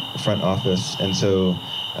a front office. And so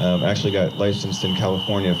I actually got licensed in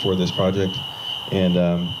California for this project. And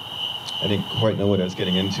I didn't quite know what I was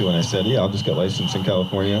getting into when I said, yeah, I'll just get licensed in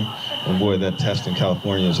California. And boy, that test in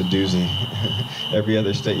California is a doozy. Every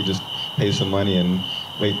other state, you just pay some money and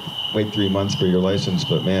wait 3 months for your license.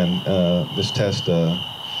 But man, this test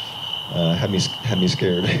had me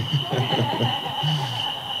scared.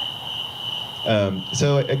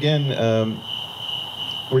 So again,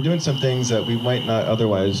 we're doing some things that we might not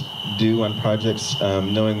otherwise do on projects,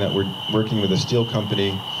 knowing that we're working with a steel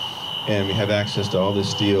company and we have access to all this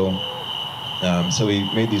steel. So we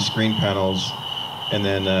made these screen panels and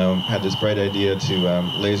then had this bright idea to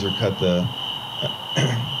laser cut the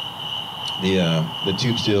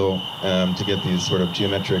tube steel to get these sort of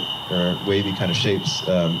geometric or wavy kind of shapes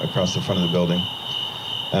across the front of the building.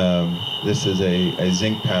 This is a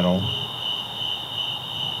zinc panel.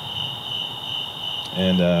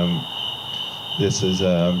 And this is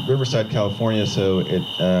Riverside, California, so it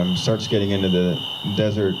starts getting into the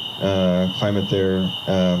desert climate there.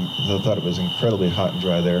 I thought it was incredibly hot and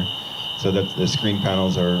dry there. So that the screen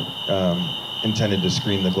panels are intended to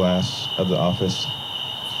screen the glass of the office.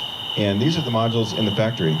 And these are the modules in the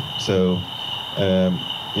factory. So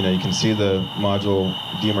you can see the module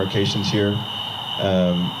demarcations here.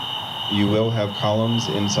 you will have columns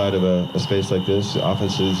inside of a space like this.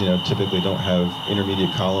 Offices, typically don't have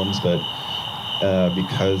intermediate columns, but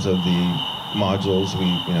because of the modules,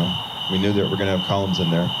 we knew that we're going to have columns in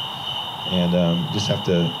there, and just have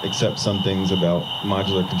to accept some things about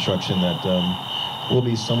modular construction that will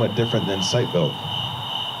be somewhat different than site-built.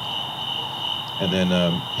 And then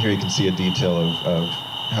here you can see a detail of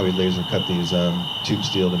how we laser cut these tube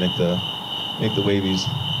steel to make the wavies.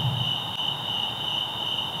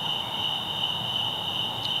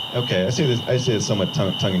 Okay, I say this somewhat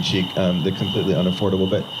tongue-in-cheek. They're completely unaffordable,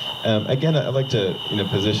 but again, I'd like to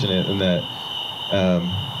position it in that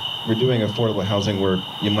we're doing affordable housing where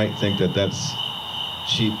you might think that that's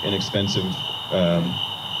cheap, inexpensive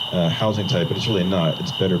housing type, but it's really not.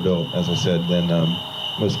 It's better built, as I said, than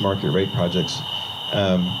most market rate projects.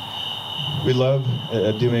 We love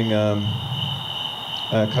doing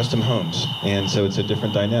custom homes, and so it's a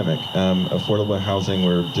different dynamic. Affordable housing,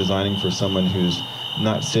 we're designing for someone who's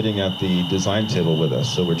not sitting at the design table with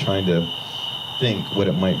us, so we're trying to think what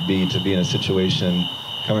it might be to be in a situation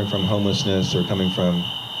coming from homelessness or coming from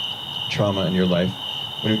trauma in your life.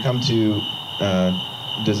 When we come to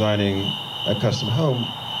designing a custom home,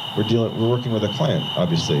 we're working with a client,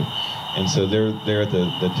 obviously, and so they're at the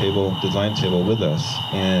design table with us,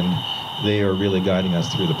 and they are really guiding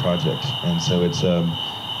us through the project. And so it's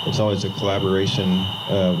always a collaboration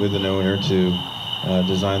with an owner to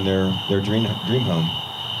design their dream home.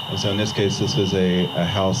 And so in this case, this was a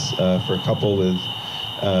house for a couple with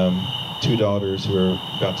 2 daughters who are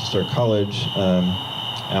about to start college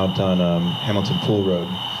out on Hamilton Pool Road.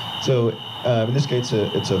 So in this case,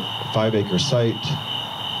 it's a 5-acre site.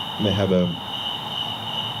 They have a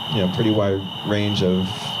pretty wide range of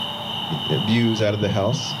views out of the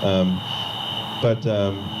house. But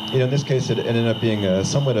in this case, it ended up being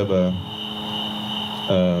somewhat of a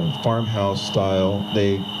farmhouse style.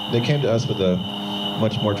 They came to us with a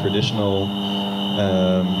much more traditional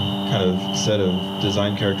kind of set of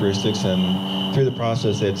design characteristics, and through the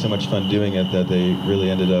process, they had so much fun doing it that they really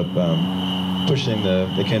ended up pushing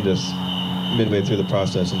they came to us midway through the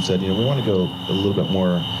process and said, we want to go a little bit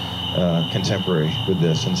more contemporary with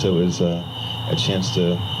this. And so it was a chance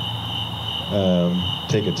to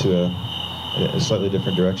take it to a slightly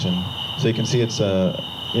different direction. So you can see it's a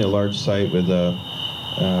large site with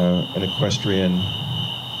an equestrian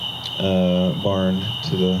barn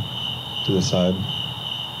to the side.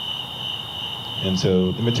 And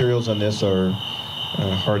so the materials on this are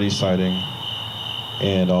hardy siding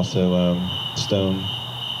and also stone,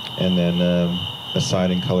 and then a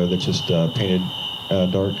siding color that's just painted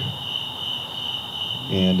dark.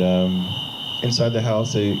 And inside the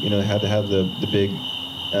house, they had to have the big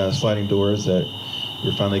sliding doors that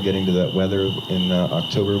we're finally getting to that weather in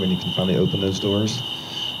October when you can finally open those doors.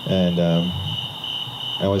 And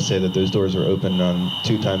I always say that those doors are open on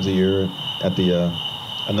 2 times a year, at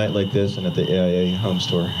a night like this and at the AIA home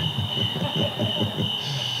store.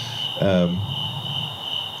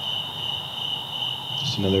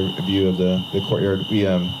 Just another view of the courtyard. We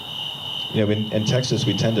in Texas,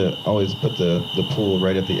 we tend to always put the pool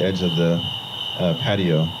right at the edge of the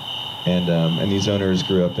patio. And these owners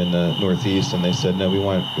grew up in the Northeast, and they said, no, we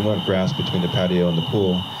want grass between the patio and the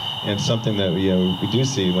pool. And it's something that we do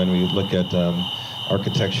see when we look at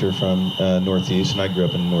architecture from Northeast. And I grew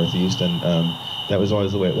up in the Northeast, and that was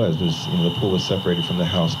always the way it was the pool was separated from the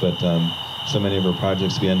house. But so many of our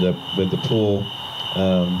projects, we end up with the pool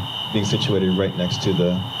being situated right next to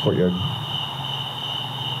the courtyard.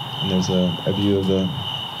 And there's a view of the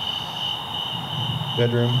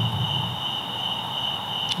bedroom.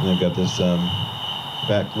 And they've got this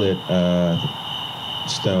backlit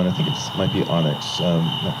stone. I think it might be onyx.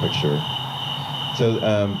 Not quite sure. So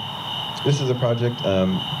this is a project.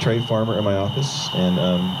 Trey Farmer in my office, and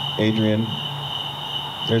Adrian.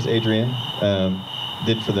 There's Adrian.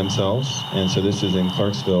 Did for themselves, and so this is in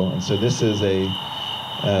Clarksville. And so this is a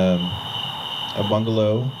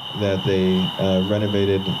bungalow that they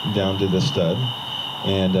renovated down to the stud,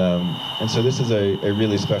 and so this is a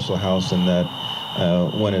really special house in that.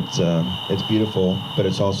 When it's beautiful, but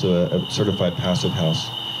it's also a certified passive house.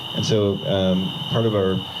 And so part of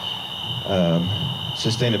our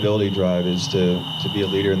sustainability drive is to be a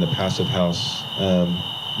leader in the passive house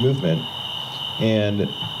movement. And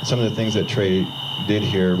some of the things that Trey did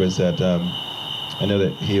here was that I know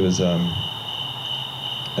that he was, or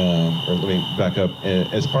let me back up,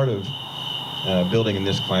 as part of building in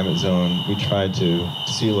this climate zone, we tried to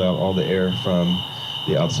seal out all the air from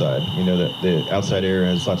the outside. We know that the outside air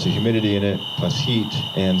has lots of humidity in it, plus heat,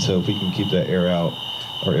 and so if we can keep that air out,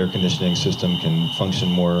 our air conditioning system can function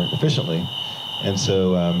more efficiently. And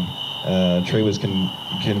so Trey was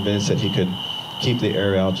convinced that he could keep the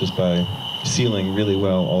air out just by sealing really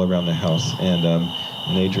well all around the house. And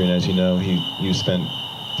Adrian, as you know, you spent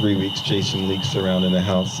 3 weeks chasing leaks around in the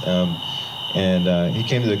house. And he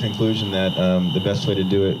came to the conclusion that the best way to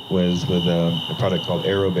do it was with a product called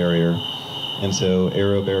Aero Barrier. And so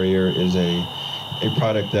Aero Barrier is a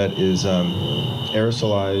product that is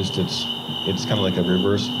aerosolized. It's kind of like a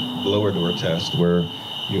reverse blower door test where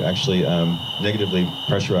you actually negatively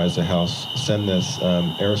pressurize the house, send this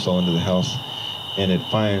aerosol into the house, and it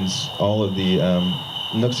finds all of the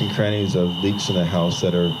nooks and crannies of leaks in the house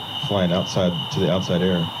that are flying outside to the outside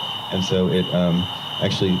air. And so it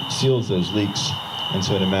actually seals those leaks. And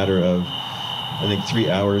so in a matter of, I think, 3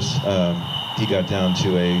 hours, he got down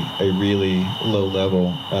to a really low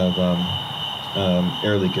level of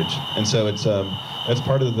air leakage. And so that's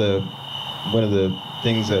part of one of the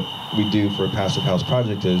things that we do for a passive house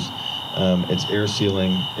project is it's air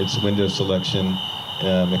sealing, it's window selection,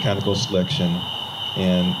 mechanical selection,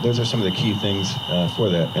 and those are some of the key things for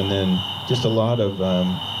that. And then just a lot of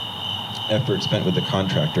effort spent with the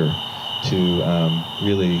contractor to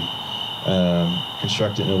really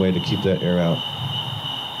construct it in a way to keep that air out.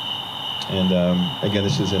 And again,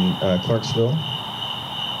 this is in Clarksville.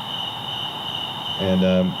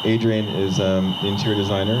 And Adrian is the interior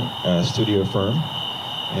designer, studio firm,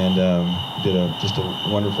 and did just a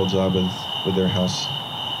wonderful job with their house.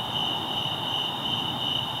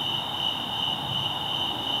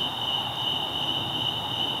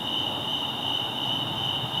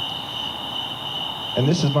 And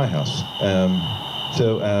this is my house.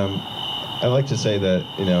 So I like to say that,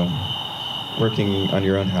 you know, working on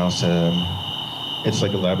your own house, it's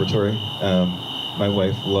like a laboratory. My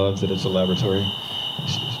wife loves that it's a laboratory.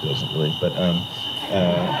 She doesn't really, but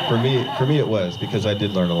for me it was, because I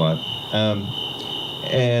did learn a lot.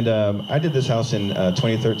 And I did this house in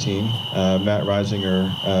 2013. Matt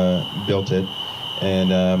Reisinger built it,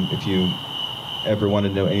 and if you ever want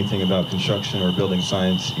to know anything about construction or building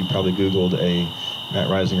science, you probably Googled a Matt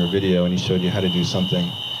Reisinger video, and he showed you how to do something.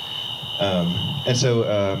 And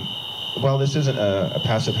so while this isn't a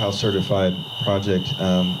Passive House certified project,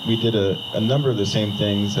 we did a number of the same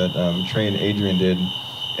things that Trey and Adrian did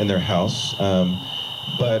in their house.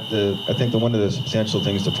 But I think one of the substantial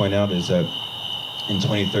things to point out is that in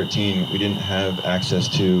 2013, we didn't have access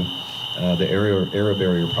to the aero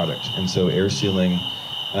barrier product. And so air sealing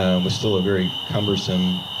was still a very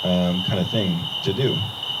cumbersome kind of thing to do.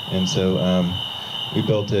 And so we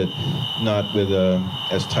built it not with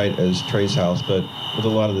as tight as Trey's house, but with a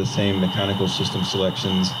lot of the same mechanical system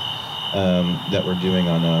selections that we're doing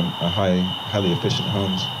on highly efficient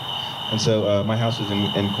homes. And so my house is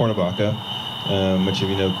in Cuernavaca, which, if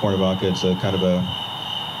you know Cuernavaca, it's a kind of a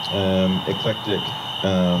eclectic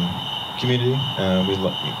community.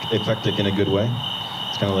 Eclectic in a good way.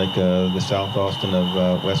 It's kind of like the South Austin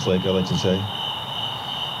of Westlake, I like to say.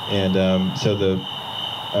 And so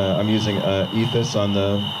I'm using ethos on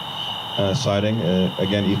the siding.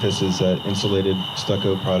 Again, ethos is insulated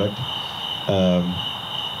stucco product.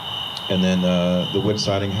 And then the wood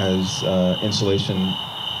siding has insulation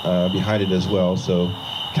behind it as well, so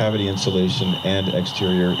cavity insulation and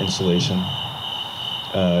exterior insulation.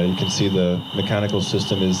 You can see the mechanical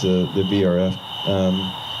system is the VRF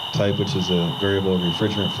type, which is a variable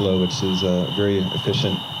refrigerant flow, which is very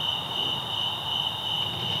efficient.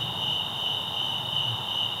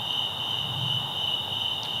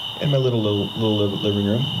 And my little living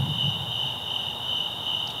room.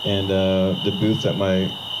 And the booth that my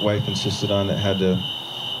wife insisted on, that had to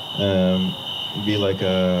be like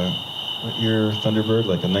what year Thunderbird?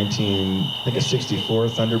 Like a 64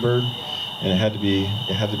 Thunderbird. And it had to be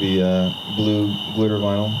blue glitter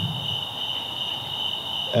vinyl.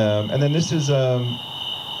 And then this is, I'm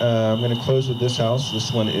going to close with this house.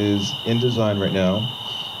 This one is in design right now.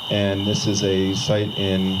 And this is a site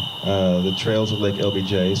in the trails of Lake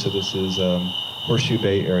LBJ. So this is Horseshoe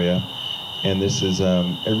Bay area. And this is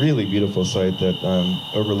a really beautiful site that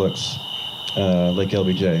overlooks Lake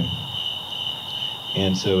LBJ.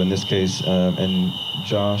 And so in this case, and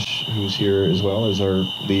Josh, who's here as well, is our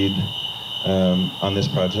lead on this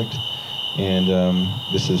project. And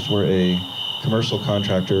this is for a commercial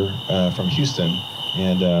contractor from Houston.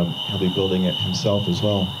 And he'll be building it himself as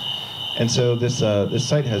well. And so this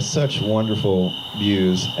site has such wonderful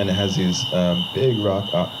views, and it has these big rock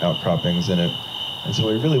outcroppings in it. And so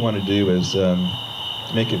what we really want to do is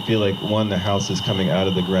make it feel like, one, the house is coming out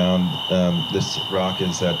of the ground. This rock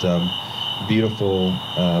is that beautiful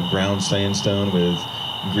brown sandstone with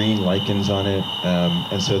green lichens on it.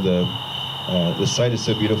 And so the site is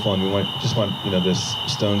so beautiful, and we just want this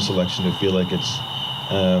stone selection to feel like it's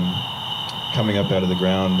coming up out of the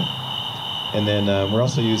ground. And then we're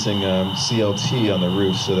also using CLT on the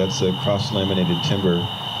roof, so that's a cross-laminated timber.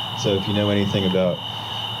 So if you know anything about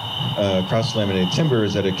cross-laminated timber,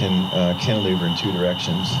 is that it can cantilever in 2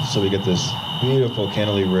 directions. So we get this beautiful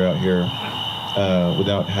cantilever out here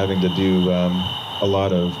without having to do a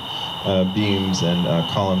lot of beams and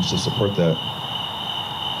columns to support that.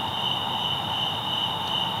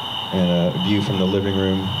 And a view from the living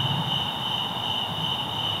room.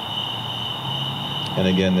 And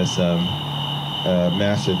again, this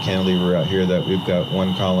massive cantilever out here that we've got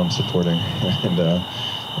 1 column supporting. And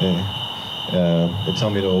they tell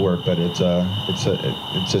me it'll work, but it's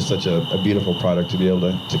just such a beautiful product to be able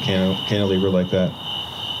to cantilever like that.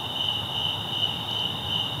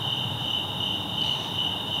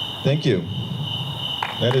 Thank you.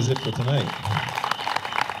 That is it for tonight.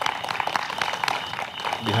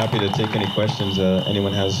 I'd be happy to take any questions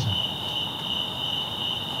anyone has.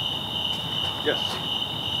 Yes.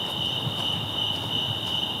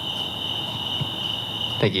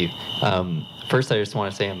 Thank you. First, I just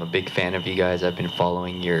want to say I'm a big fan of you guys. I've been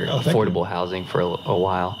following your affordable housing for a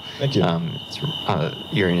while. Thank you.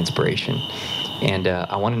 You're an inspiration. And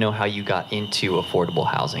I want to know how you got into affordable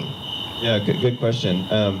housing. Yeah, good question.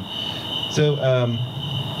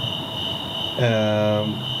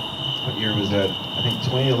 What year was that? I think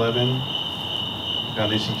 2011.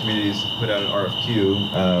 Foundation Communities put out an RFQ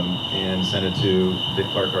and sent it to Dick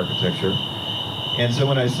Clark Architecture. And so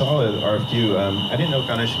when I saw the RFQ, I didn't know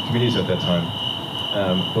Foundation Communities at that time.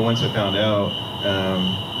 But once I found out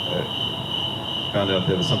that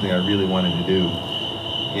it was something I really wanted to do.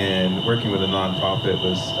 And working with a nonprofit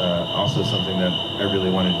was also something that I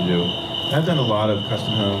really wanted to do. I've done a lot of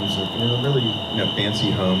custom homes, really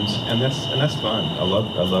fancy homes, and that's fun. I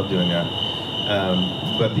love doing that.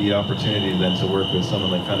 But the opportunity then to work with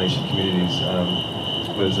someone like Foundation Communities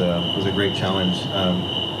was a great challenge.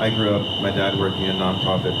 I grew up, my dad working in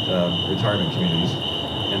nonprofit retirement communities,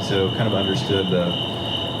 and so kind of understood the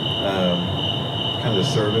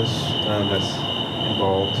service that's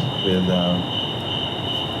involved with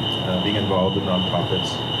being involved with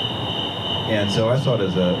nonprofits. And so I saw it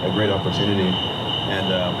as a great opportunity,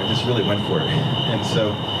 and I just really went for it. And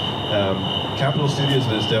so Capitol Studios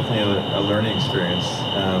was definitely a learning experience.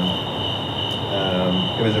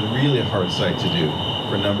 It was a really hard site to do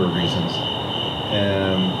for a number of reasons.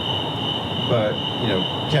 But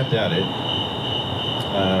kept at it.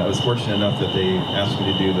 I was fortunate enough that they asked me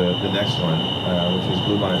to do the next one, which was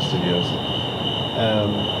Bluebonnet Studios.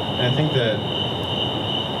 And I think that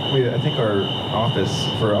our office,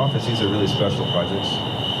 these are really special projects.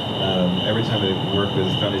 Every time we work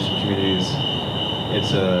with Foundation Communities,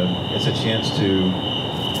 it's a chance to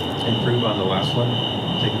improve on the last one,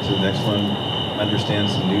 take it to the next one, understand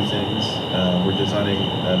some new things. We're designing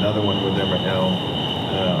another one with them right now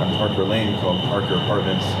on Parker Lane called Parker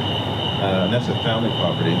Apartments, and that's a family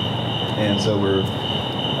property. And so we're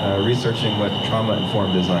researching what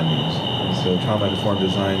trauma-informed design means. And so trauma-informed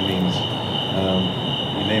design means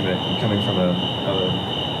you name it, coming from a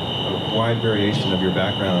wide variation of your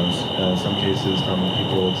backgrounds, some cases from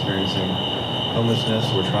people experiencing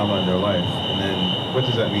homelessness or trauma in their life. And then what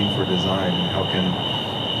does that mean for design, and how can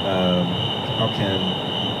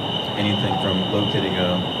anything from locating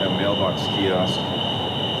a mailbox kiosk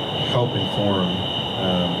help inform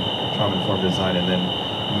trauma-informed design, and then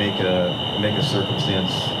make a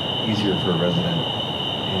circumstance easier for a resident.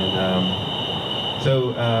 And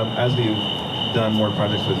so as we've done more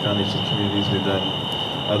projects with Foundation Communities, we've done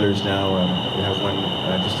others now. We have one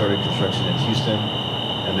just started construction in Houston,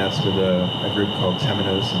 and that's with a group called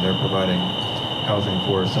Temenos, and they're providing housing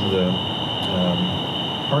for some of the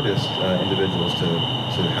hardest individuals to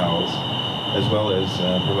house, as well as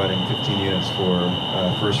providing 15 units for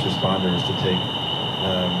first responders to take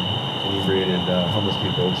inebriated homeless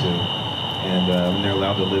people to, and they're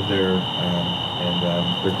allowed to live there, and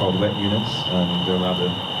they're called wet units. They're allowed to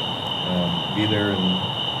be there and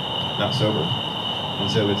not sober. And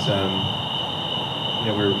so it's,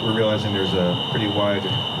 we're realizing there's a pretty wide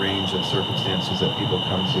range of circumstances that people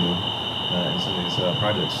come to in some of these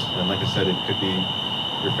projects. And like I said, it could be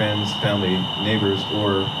your friends, family, neighbors,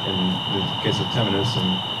 or in the case of Temenos,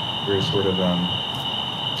 some very sort of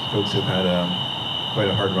folks who've had quite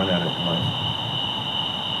a hard run at it in life.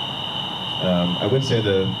 I would say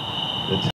the